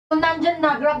Kung nandyan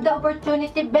na, grab the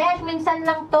opportunity, besh, minsan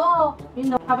lang to.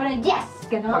 You know, kapag yes,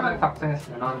 gano'n. Pag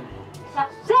success, gano'n.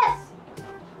 Success!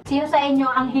 Sino sa inyo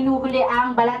ang hinuhuli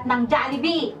ang balat ng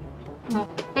Jollibee?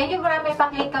 Thank you for may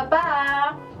paklik ka pa.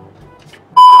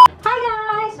 Hi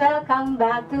guys! Welcome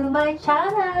back to my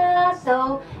channel!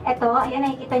 So, eto, ayan,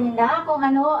 nakikita nyo na kung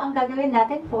ano ang gagawin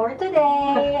natin for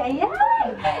today.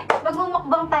 Ayan!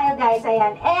 Magmumukbang tayo guys,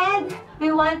 ayan. And,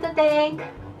 we want to thank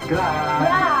Grabe!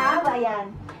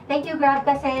 Ayan. Thank you, Grab,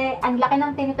 kasi ang laki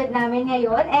ng tinipid namin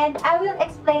ngayon. And I will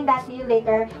explain that to you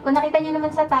later. Kung nakita nyo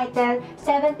naman sa title,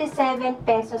 77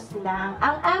 pesos lang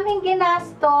ang aming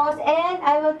ginastos. And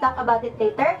I will talk about it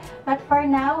later. But for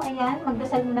now, ayan,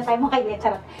 magdasal muna tayo mga kaibigan.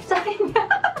 Charot.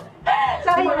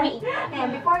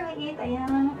 Before we eat,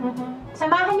 ayan.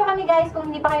 Samahan nyo kami guys kung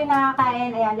hindi pa kayo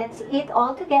nakakain. Ayan, let's eat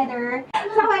all together.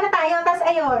 Samahan na tayo. Tapos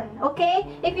ayun,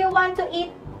 okay? If you want to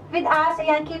eat with us,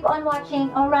 ayan, keep on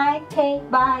watching. Alright? Okay,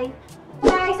 bye.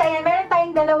 Guys, ayan, meron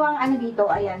tayong dalawang ano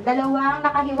dito, ayan, dalawang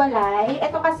nakahiwalay.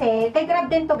 Ito kasi, kay Grab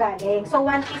din to galing. So,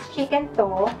 1 piece chicken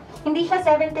to. Hindi siya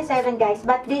 77 guys,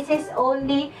 but this is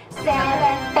only 7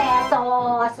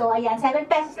 pesos. So, ayan, 7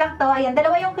 pesos lang to. Ayan,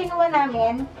 dalawa yung kinuha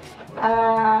namin.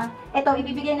 Ito,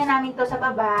 ibibigay na namin to sa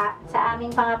baba, sa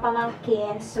aming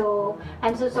pamangkin. So,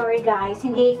 I'm so sorry guys,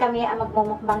 hindi kami ang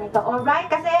magmumukbang nito. Alright,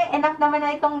 kasi enough naman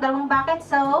na itong dalawang bucket.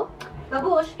 So,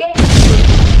 babush, game!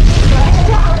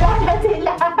 Wala na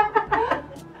sila.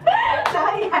 So,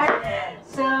 ayan.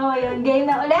 So, ayun, game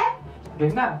na ulit?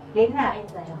 Game na. Game na.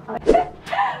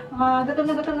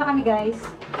 Gutom na kami guys.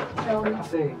 So,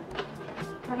 kasi,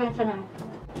 pasensya na.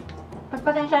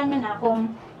 Pagpasensyaan nyo na kung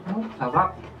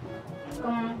sarap.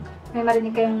 kung may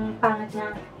marinig kayong pangat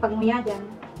na pagmuya dyan.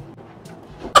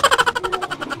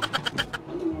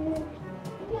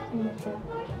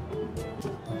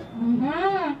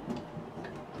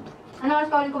 Ano oras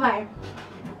ka ulit kumain?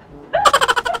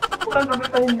 Pag gabi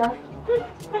pa rin lang.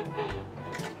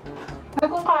 May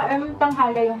kung kain,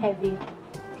 tanghala yung heavy.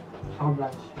 Ako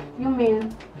lunch. Yung meal.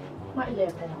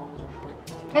 Ma-11 ako.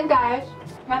 And guys,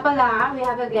 nga pala, we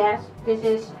have a guest. This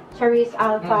is Charisse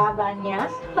Alpha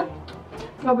Banyas.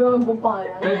 Grabe yung buong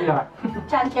pangalan. Kaya,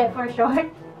 Chanche for short.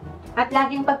 At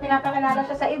laging pag pinapakilala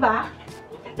siya sa iba,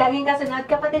 laging kasunod,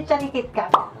 kapatid siya ni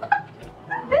KitKat.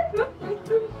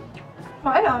 So,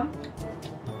 ayun.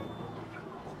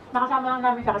 Nakasama lang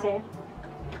namin siya kasi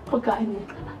Pagkain mo.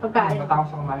 pagkain. matakaw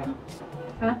sa kumain.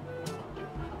 Ha?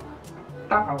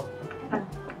 Takaw.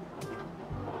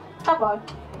 Tapos,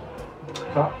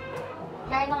 So,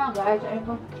 kaya na nga guys, ayun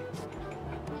po.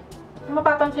 Kung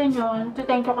mapapansin nyo,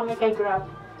 thank you kami kay Grab.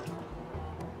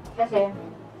 Kasi,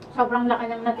 sobrang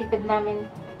laki ng natipid namin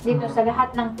dito sa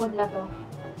lahat ng food na to.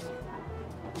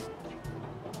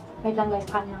 Wait lang guys,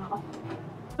 kanin lang ako.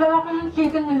 Wala akong ng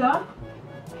chicken nila.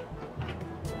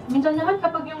 Minsan naman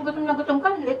kapag yung gutom na gutom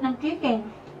ka, liit ng chicken.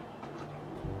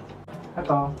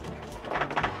 ito.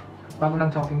 Bago lang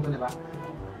chopping ko, di ba?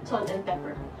 Salt and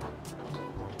pepper.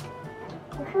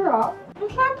 Sarap.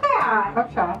 Ang sarap kaya. Sarap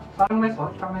siya. Parang may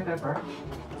salt, parang may pepper.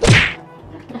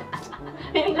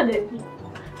 Piling ka din.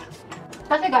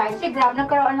 Kasi guys, si Grab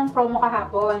nagkaroon ng promo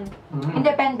kahapon.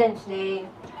 Independence Day.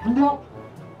 Ano?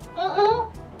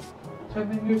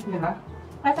 7 years nila.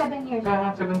 7 years. Kaya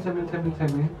nga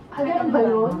 7777. Ganun ba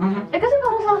yun? Eh kasi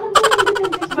parang sa akin din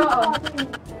independence. Oo.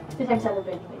 Kasi I'm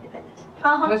celebrating my independence.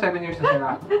 Kasi 7 years na sila.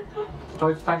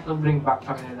 So it's time to bring back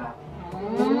sa kanila.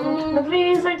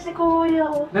 Nag-research si Kuya.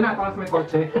 Doon na, tapos may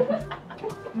kotse.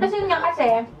 Kasi yun nga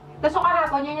kasi, kaso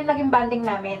kahapon yun yung naging banding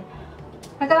namin.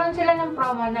 Nagkaroon sila ng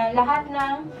promo na lahat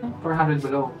ng 400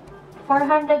 below.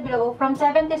 400 below, from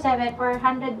 77,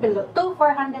 400 below, to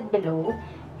 400 below,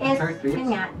 is, Share treats?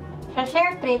 yun nga, sa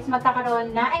share treats,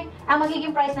 magkakaroon na, ay, ang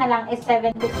magiging price na lang is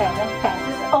 77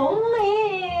 pesos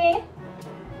only!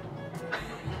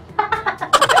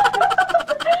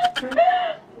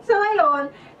 So, ayun,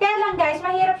 kaya lang guys,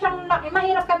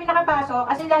 mahirap kami nakapasok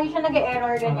kasi lagi siya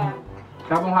nag-error ganyan.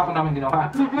 Kaya pong hapon namin ginawa.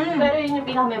 Pero yun yung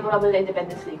pinaka-memorable na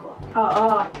Independence Day ko. Oo.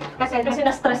 Kasi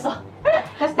na-stress ako.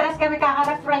 na-stress kami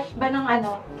kaka-refresh ba ng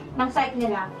ng site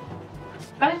nila.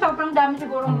 Kasi sobrang dami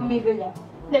sigurong bumibili.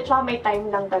 Hindi, tsaka may time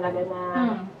lang talaga na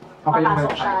Okay lang papasok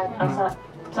ba siya yung time?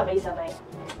 sabay-sabay.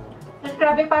 Tapos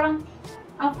grabe parang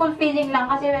ang fulfilling lang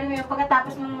kasi alam mo yung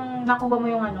pagkatapos nung nakuha mo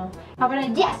yung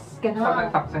parang yes! Parang Gano'n.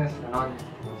 success, gano'n.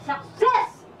 Success!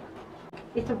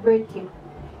 It's a virtue.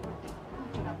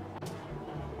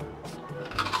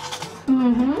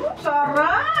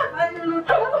 Sarap! Ano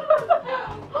to?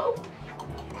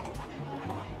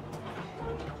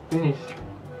 Finish.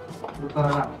 Luto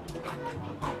na lang.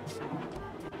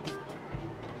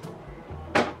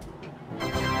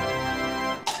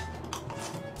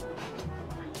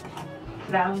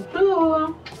 Round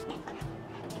 2.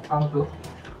 Ang to.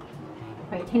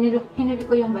 Wait, hinuli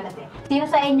ko yung balat eh. Sino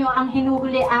sa inyo ang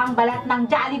hinuhuli ang balat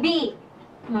ng Jollibee?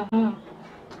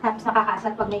 Tapos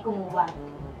nakakasal pag may kumuha.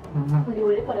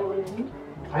 Uli-uli pa rin uli.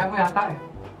 Kaya mo yata eh.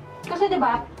 Kasi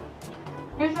diba,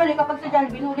 usually kapag sa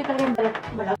Jollibee, hinuli talaga yung balat.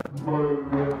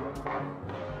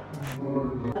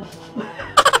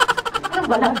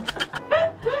 Anong balat?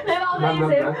 Hindi ako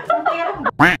naisip. Ang tirang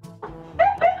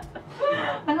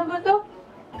ano ba to?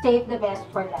 Save the best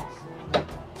for last.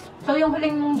 So yung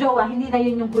huling mong jowa, hindi na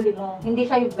yun yung huli mo. Hindi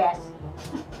siya yung best.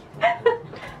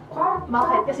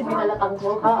 Bakit? Kasi binalatang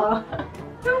ko. Oo.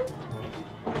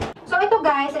 So ito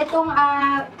guys, itong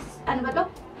ano ba to?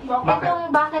 Bucket. Itong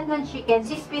bucket ng chicken,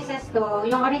 6 pieces to.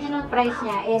 Yung original price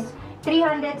niya is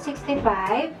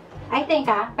 365. I think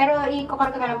pero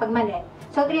i-correct ko lang pag mali.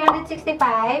 So 365,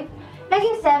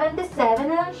 naging 77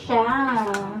 na lang siya.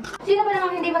 Sino ba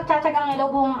namang hindi magtsatsagang ilaw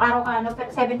buong araw ka,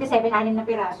 77, 6 na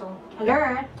piraso?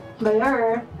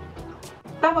 Baler.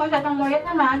 Tapos, itong Laureate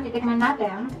naman, titikman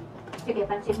natin. Sige,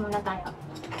 pansin muna tayo.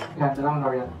 Yan, dalawang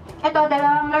Laureate. Ito,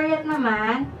 dalawang Laureate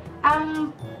naman.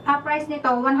 Ang price nito,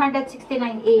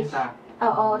 169 each. Isa.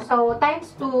 Oo, so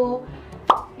times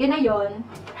 2, yun na yun.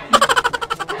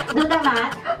 Do the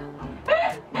math.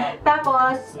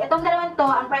 Tapos, itong dalawang to,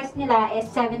 ang price nila is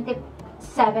 77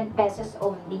 pesos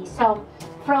only. So,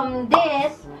 from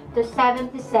this to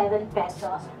 77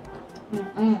 pesos.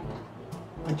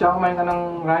 At saka kumain ka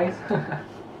ng rice.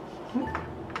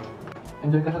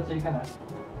 Enjoy ka sa chicken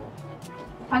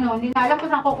Ano, hindi na alam kung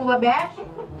saan kukuha, besh?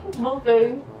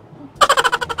 Okay.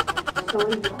 So,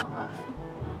 yun.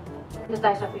 Ito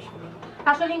tayo sa fish fillet.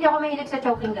 Actually, hindi ako mahilig sa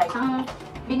chowking, guys. Ang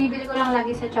binibili ko lang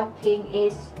lagi sa chowking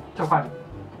is Chapan.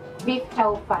 beef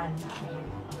chow fan.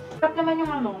 Sarap naman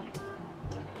yung ano,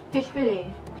 fish fillet.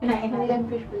 Kinain natin.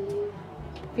 Fish fillet.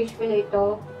 Fish fillet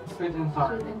ito. Sweet and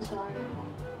sour. Sweet and sour.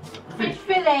 Fish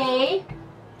fillet,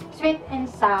 sweet and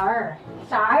sour.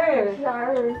 Sour.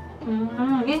 Sour.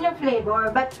 Yun yung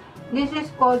flavor. But this is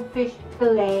called fish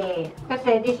fillet.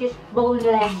 Kasi this is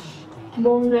boneless.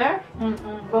 Boneless.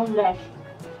 Boneless.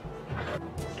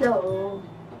 So,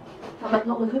 tamat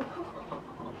na ulit.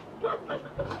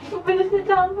 Bilis na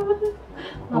dyan.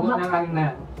 Ubus na yung anin na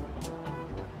yan.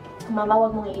 Mama,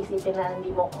 huwag mong iisipin na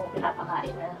hindi mo ako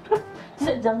pinapakain na.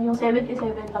 Sadyang yung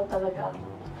 77 lang talaga.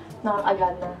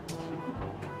 Nakakagana.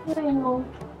 Ngayon mo.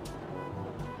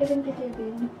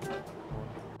 77.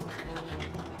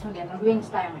 Okay,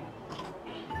 mag-wings tayo ngayon.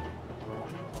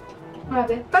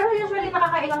 Grabe. Pero usually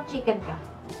nakakailang chicken ka.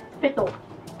 7.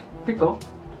 Pito?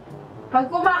 Pag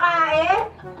kumakain,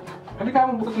 Hindi ka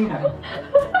mong bukutin yan.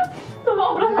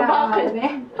 Sumobra na bakit?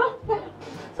 grabe.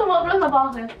 Sumobra na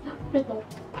bakit? 7.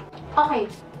 Okay.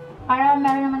 Para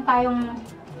meron naman tayong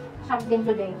something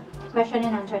today. Question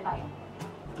and answer tayo.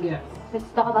 Yes. Let's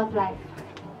talk about life.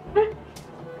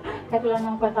 Ito lang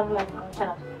ng kwentang life.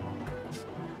 Charot.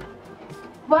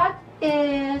 What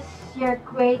is your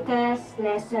greatest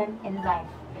lesson in life?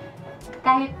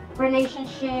 Kahit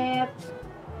relationship,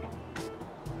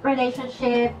 or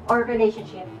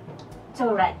relationship. It's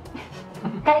alright.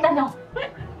 Kahit ano.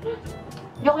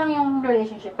 Joke lang yung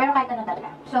relationship, pero kahit ano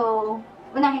talaga. So,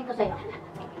 unahin ko sa'yo.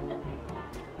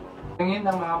 Tingin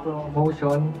ng mga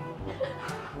promotion.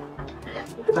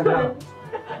 Instagram.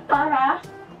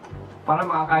 Para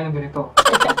makakain ng ganito.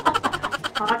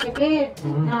 Makatipid.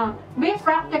 Be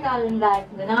practical in life.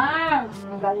 Ganun.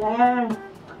 Galing.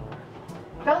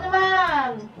 Ikaw naman.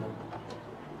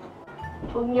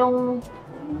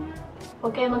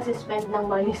 Huwag kayo magsispend ng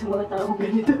money sa mga taong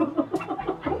ganito.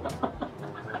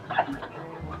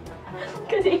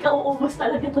 Kasi ikaw uubos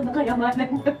talaga ito ng kayamanan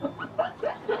nyo.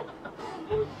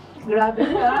 Grabe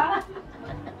ka.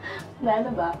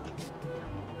 Ano ba?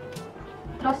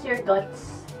 Trust your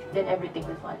guts, then everything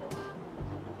will follow.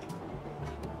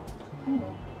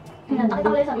 Nakita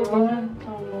ko lang sabi mo.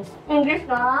 English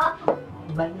ka?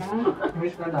 Iba na.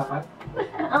 English ka dapat.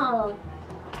 Oo.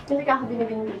 Kasi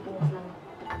kakabinigin ng Pilipinas lang.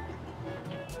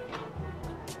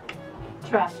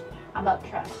 Trust. About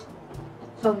trust.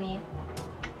 So me,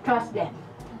 trust them.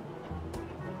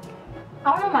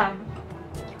 Ako naman,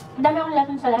 madami akong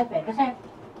lesson sa life eh. Kasi,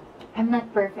 I'm not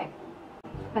perfect.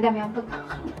 Madami akong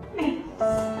pagkakamali.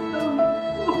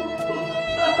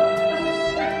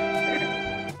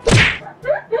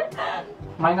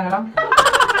 Kumain ka na lang?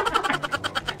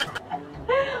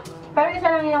 Pero isa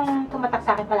lang yung tumatak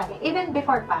sa akin palagi. Even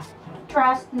before pa,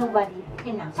 trust nobody.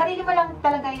 Yun lang. Sarili mo lang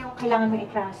talaga yung kailangan mo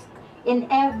i-trust. In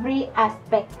every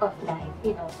aspect of life,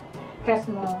 you know. Trust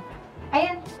mo.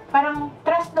 Ayun, parang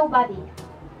trust nobody.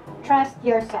 Trust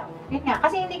yourself. Yun nga.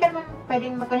 Kasi hindi ka naman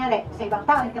pwedeng magkunyari sa ibang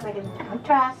tao, hindi ka pwedeng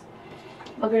mag-trust.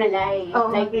 mag-rely. Oo,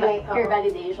 Like, mag-rely, your oo.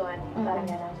 validation. Parang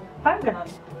gano'n. Parang ganon.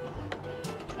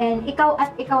 And ikaw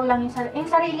at ikaw lang yung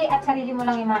sarili at sarili mo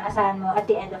lang yung maaasahan mo at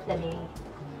the end of the day.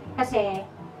 Kasi,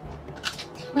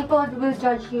 people will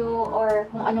judge you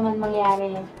or kung ano man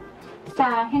mangyari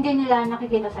sa hindi nila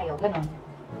nakikita sa'yo. Ganon.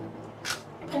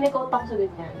 May quote ako sa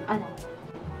ganyan. Ano?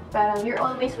 Parang, you're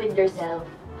always with yourself.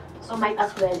 So, might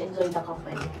as well enjoy the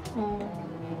company.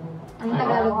 Ang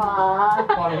Tagalog mo?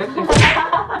 Correct.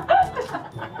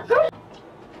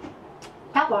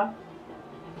 Tapos,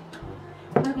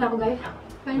 ano na ako guys?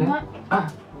 Kaya nga.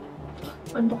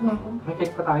 Andok na ako. May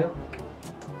cake pa tayo.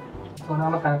 So,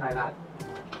 nakamagkano tayo lahat?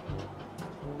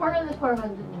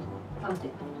 400.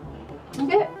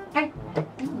 Hindi. Ay.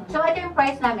 So, ito yung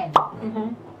price namin.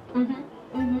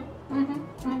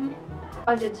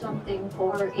 I did something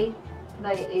for 8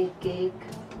 by 8 cake,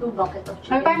 2 bucket of Ay,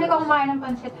 chicken. parang hindi ko kumain ng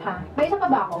pansit ha. May isa pa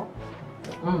ba ako?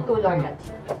 2 donuts.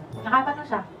 Nakapat na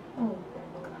siya.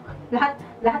 Lahat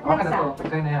Okay na isa. to.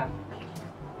 Pagkain na yan.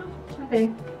 Okay.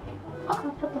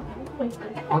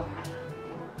 What?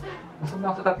 Nasaan na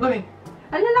ako sa tatlo eh.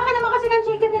 Ang lalaki naman kasi ng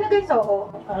chicken nila guys. Oo.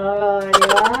 Oh, di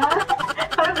ba?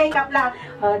 Parang makeup lang.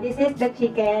 Oh, this is the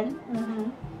chicken.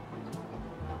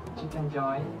 Chicken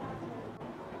joy.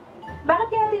 Bakit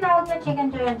kaya tinawag na chicken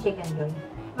joy ang chicken joy?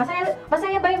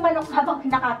 Masaya ba yung manok habang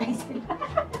kinakatay sila?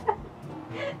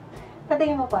 Sa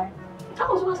tingin mo pa?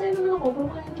 Ako, sumasaya naman ako. Puro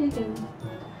kaya chicken.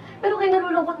 Pero kayo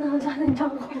nalulungkot na sa akin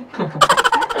dyan ko.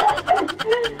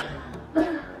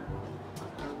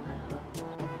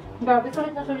 Grabe,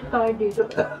 sulit na sulit tayo dito.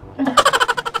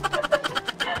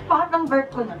 Bakit ng birth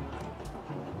ko na?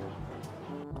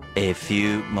 A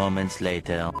few moments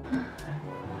later.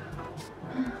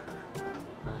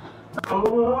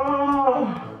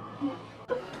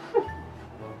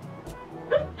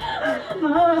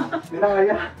 Hindi na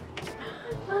kaya.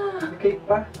 May cake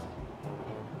pa.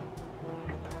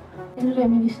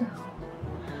 Reminis na ako.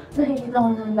 Nakikita ko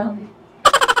na lang.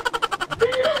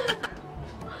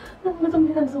 Nagmatong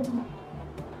binasok mo.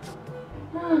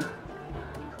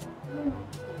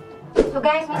 So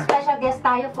guys, may special guest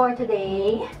tayo for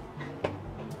today.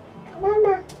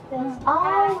 Mama.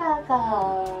 Oh,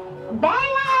 welcome.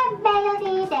 Bella!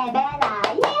 Melody de Bella!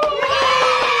 Yay!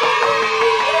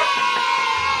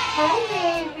 Hi,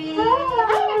 baby!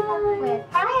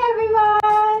 Hi,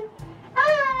 everyone!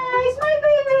 Hi! It's my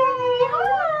baby!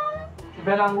 Hi! Si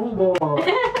Bella ang hubo.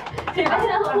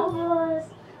 Bella Ubos.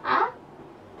 Ah?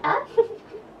 Ah?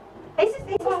 This is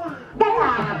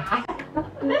Bella!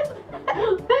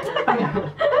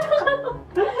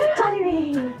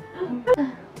 Sorry!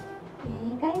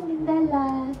 Kain din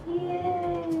Bella.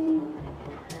 Yay!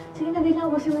 Sige na din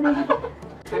ako, busin mo na yun.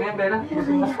 Sige yan, Bella.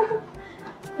 Gusto mo.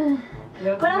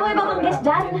 Wala mo iba pang guest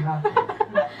dyan.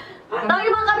 Tawag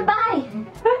yung mga kapitbahay!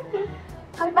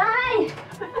 Kapitbahay!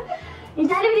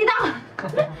 I-jollibee dito!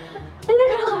 Hindi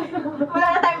na kami. Wala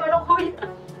na tayong manukoy.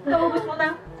 Naubos mo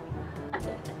na.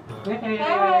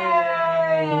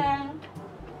 Hey!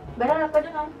 Bella na pa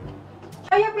dun ah.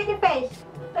 Show your pretty face.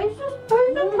 Ay, sus! Ay,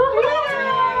 sus!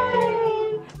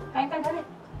 Yay! Kain ka dali.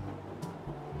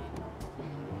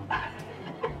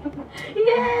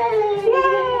 Yay!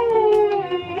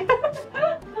 Yay!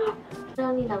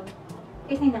 Nani lang.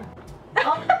 Kiss Nina.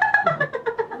 Oh!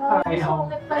 Ayaw.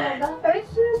 Sungit talaga. Ay,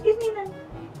 sus! Kiss Nina.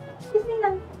 Kiss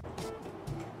Nina.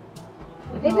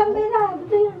 Wait lang, Bella.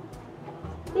 Dito yan.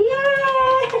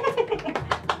 Yay!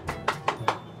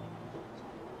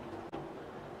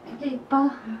 Hindi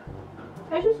pa.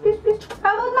 Ay, sus! Kiss, kiss.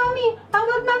 How about mommy? How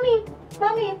about mommy?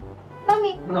 Mommy?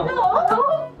 Mommy? No.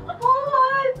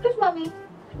 Oh, kiss mommy.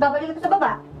 Babalik ito sa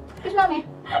baba. Kiss mommy.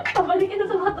 Pabalikin na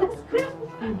sa matas.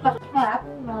 Harap.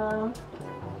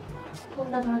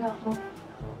 Punta na ako.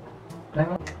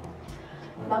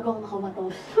 Bago ako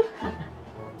nakamatos.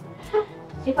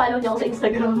 I-follow niyo ako sa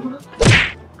Instagram.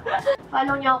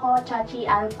 Follow niyo ako, Chachi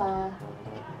Alpha.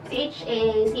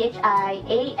 CHACHIALFHA.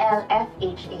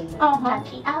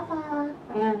 Chachi Alpha.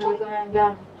 Ayan, sabi ko na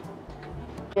dyan.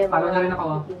 Follow na rin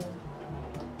ako.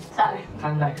 Sorry.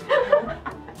 Sunlight.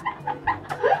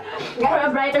 For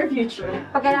a brighter future.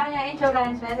 Pag kailangan niya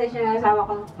insurance, message niya yung asawa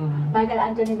ko. Michael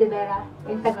Anthony De Vera,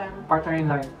 Instagram. Partner in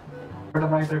life. For the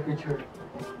brighter future.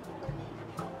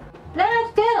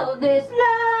 Let's kill this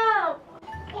love!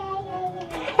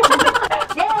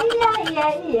 Yeah, yeah,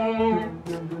 yeah, yeah.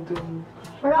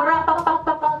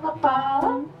 Ra-pa-pa-pa-pa-pa-pa.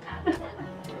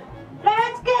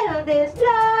 Let's kill this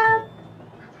love!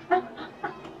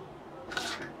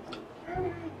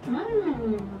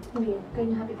 Hindi, kayo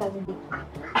na happy family.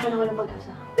 Ako na walang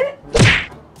pag-asa.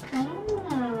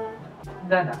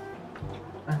 Dada.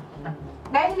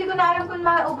 Guys, hindi ko ko na alam kung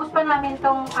maubos pa namin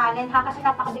tong kanin ha, kasi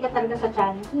napakabigat talaga sa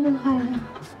tiyan.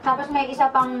 Tapos may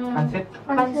isa pang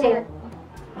pansit.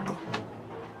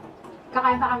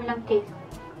 Kakain pa kami ng cake.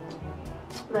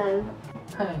 Well,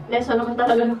 lesson naman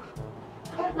talaga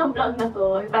ng vlog na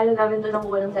to. Kaya namin doon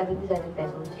nakuha ng 77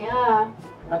 pesos. Yeah.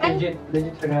 At legit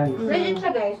siya guys. Legit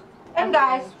siya guys. And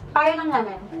guys, kaya lang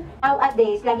namin.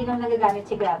 Nowadays, lagi nang nagagamit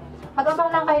si Grab.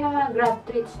 Mag-abang lang kayo ng mga Grab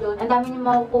treats doon. Ang dami niyo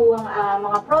makukuha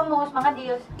mga promos, mga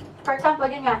deals. For example,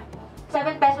 yun nga,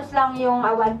 7 pesos lang yung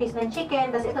 1 piece ng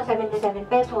chicken, tapos ito 77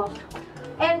 pesos.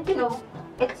 And you know,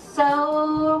 it's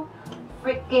so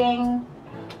freaking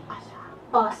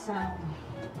awesome.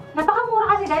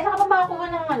 Napakamura kasi guys, saka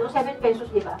makakuha ng 7 pesos,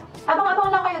 di ba?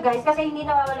 Abang-abang lang kayo guys, kasi hindi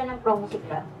nawawala ng promo si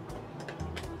Grab.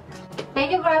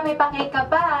 Thank you Grab, may pa-cake ka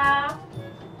pa.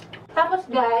 Tapos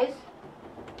guys,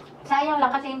 sayang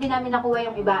lang kasi hindi namin nakuha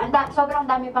yung iba. Sobrang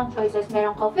dami pang choices.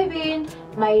 Merong coffee bean,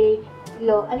 may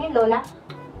ano yung Lola?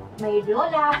 May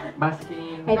Lola.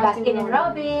 Baskin. May Baskin and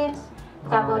Robbins.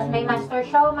 Tapos may Master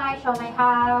Siomai, Siomai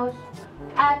House.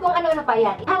 At kung ano-ano pa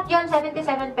yan. Lahat yun,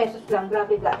 77 pesos lang.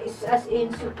 Grabe guys. As in,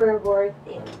 super worth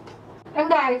it. And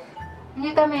guys,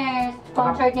 hindi kami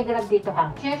sponsored ni Grab dito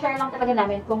ha. Share lang talaga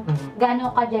namin kung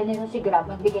gaano ka-generous si Grab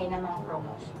magbigay ng mga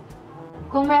promos.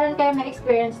 Kung meron kayo may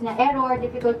experience na error,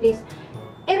 difficulties,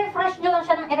 i-refresh nyo lang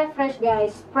siya ng i-refresh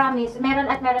guys. Promise,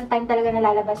 meron time talaga na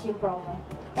lalabas yung promo.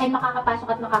 And makakapasok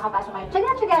kayo.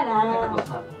 Tsaga lang.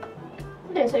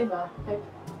 Hindi, sa iba.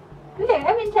 Hindi,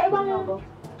 I mean sa ibang...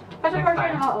 Kasi Next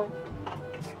person, time. oo.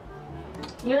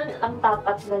 Yun ang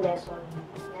tapat na lesson.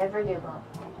 Never give up.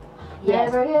 Yes.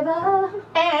 Never give up.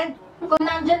 And, kung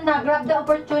nandyan na, grab the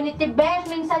opportunity. Best,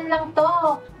 minsan lang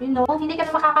to. You know, hindi ka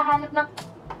na makakahanap ng...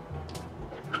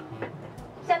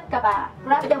 Set ka pa.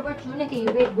 Grab the opportunity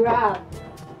with Grab.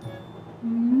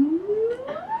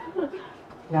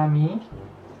 Yummy.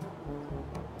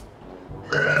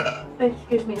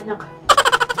 Excuse me, anak.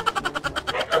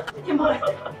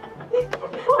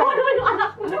 Ano naman yung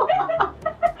anak mo?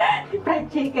 Fried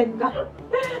chicken ka.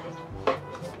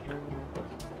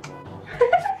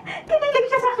 Kinilig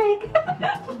siya sa cake.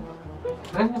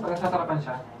 Alam niya, pag nasasarapan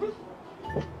siya.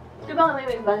 Di ba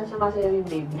may iba na sumasayaw yung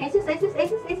baby? Isis.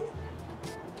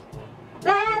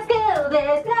 Let's kill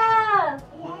this love!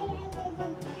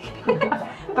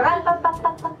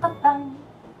 Pam.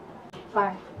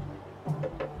 Far.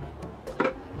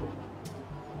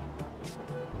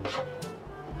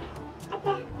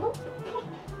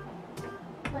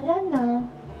 Wala na.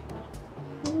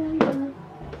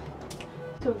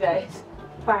 So guys,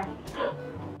 Far.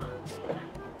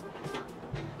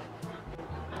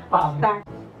 Pam. Far.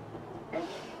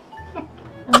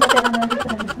 ang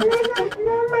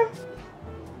natira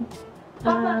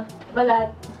na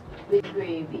balat with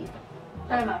gravy.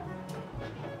 Tama.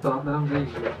 Sarap na ng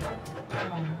gravy.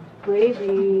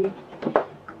 Gravy.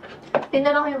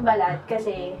 Tinanong ko yung balat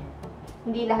kasi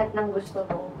hindi lahat ng gusto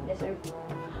mo deserve.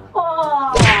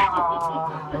 Oh!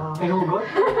 May hugot?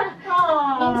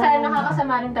 Minsan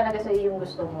nakakasama rin talaga sa yung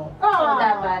gusto mo. So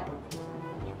dapat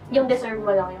yung deserve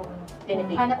mo lang yung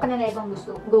tinitig. Hanap ka na ibang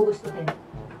gugustuhin.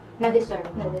 Na-deserve.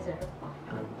 Na-deserve.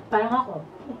 Parang ako.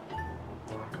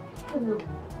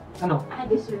 Ano? I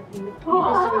deserve you. You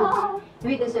deserve me.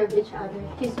 We deserve each other.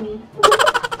 Kiss me.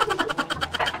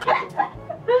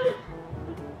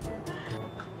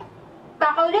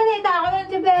 Takaw lang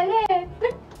si Belle.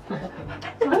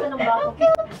 Sumatanong ba ako?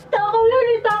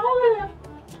 Takaw lang.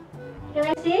 Can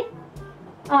I see?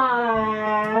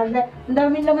 Ang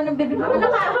dami naman ng bibig ko. Ang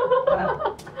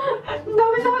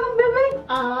dami naman ng bibig.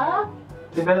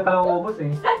 Si Bella pala uubos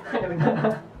eh.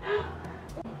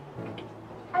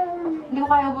 Hindi ko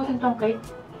kaya ubusin tong cake.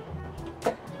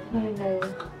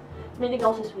 Milig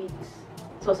ako sa sweets.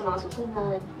 So sa mga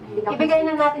susunod, milig ako Ibigay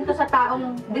na natin to sa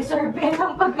taong deserve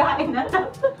ng pagkain na to.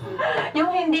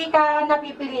 Yung hindi ka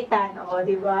napipilitan. O,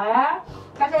 di ba?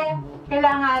 Kasi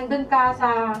kailangan dun ka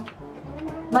sa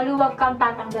maluwag kang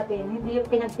tatanggapin. Hindi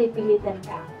yung pinagpipilitan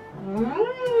ka.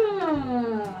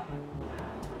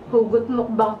 Hugot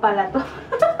mukbang pala to.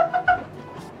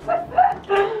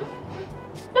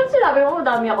 Yung sinabi mo,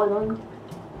 dami ako nun.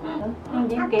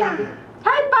 Hindi yung candy.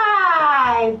 High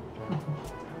five!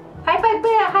 High five ba?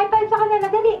 High five sa kanila,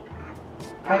 dali.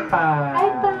 High five!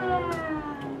 High five!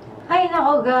 Ay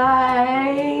nako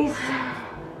guys!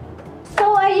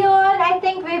 So ayun, I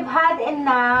think we've had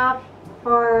enough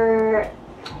for,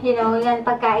 you know, yan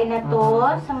pagkain na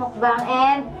to sa mukbang.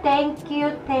 And thank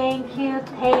you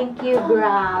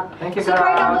Grab. Thank you, Super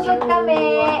Grab. nabusog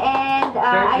kami and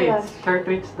ayun. Share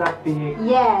treats that big.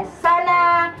 Yes,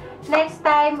 sana next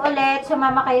time ulit,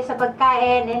 sumama kayo sa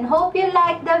pagkain. And hope you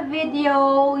like the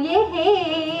video.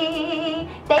 Yay!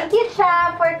 Thank you,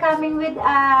 Cha, for coming with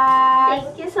us.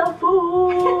 Thank you sa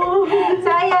food! So,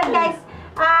 ayan, guys.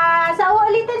 Sa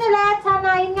uulitin ulit, sana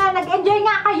yun nga, nag-enjoy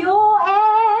nga kayo.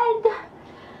 And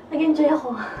Nag-enjoy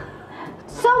ako.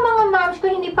 so, mga moms,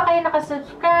 kung hindi pa kayo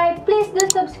nakasubscribe, please do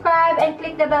subscribe and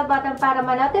click the bell button para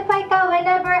ma-notify ka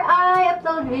whenever I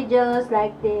upload videos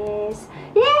like this.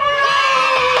 Yeah!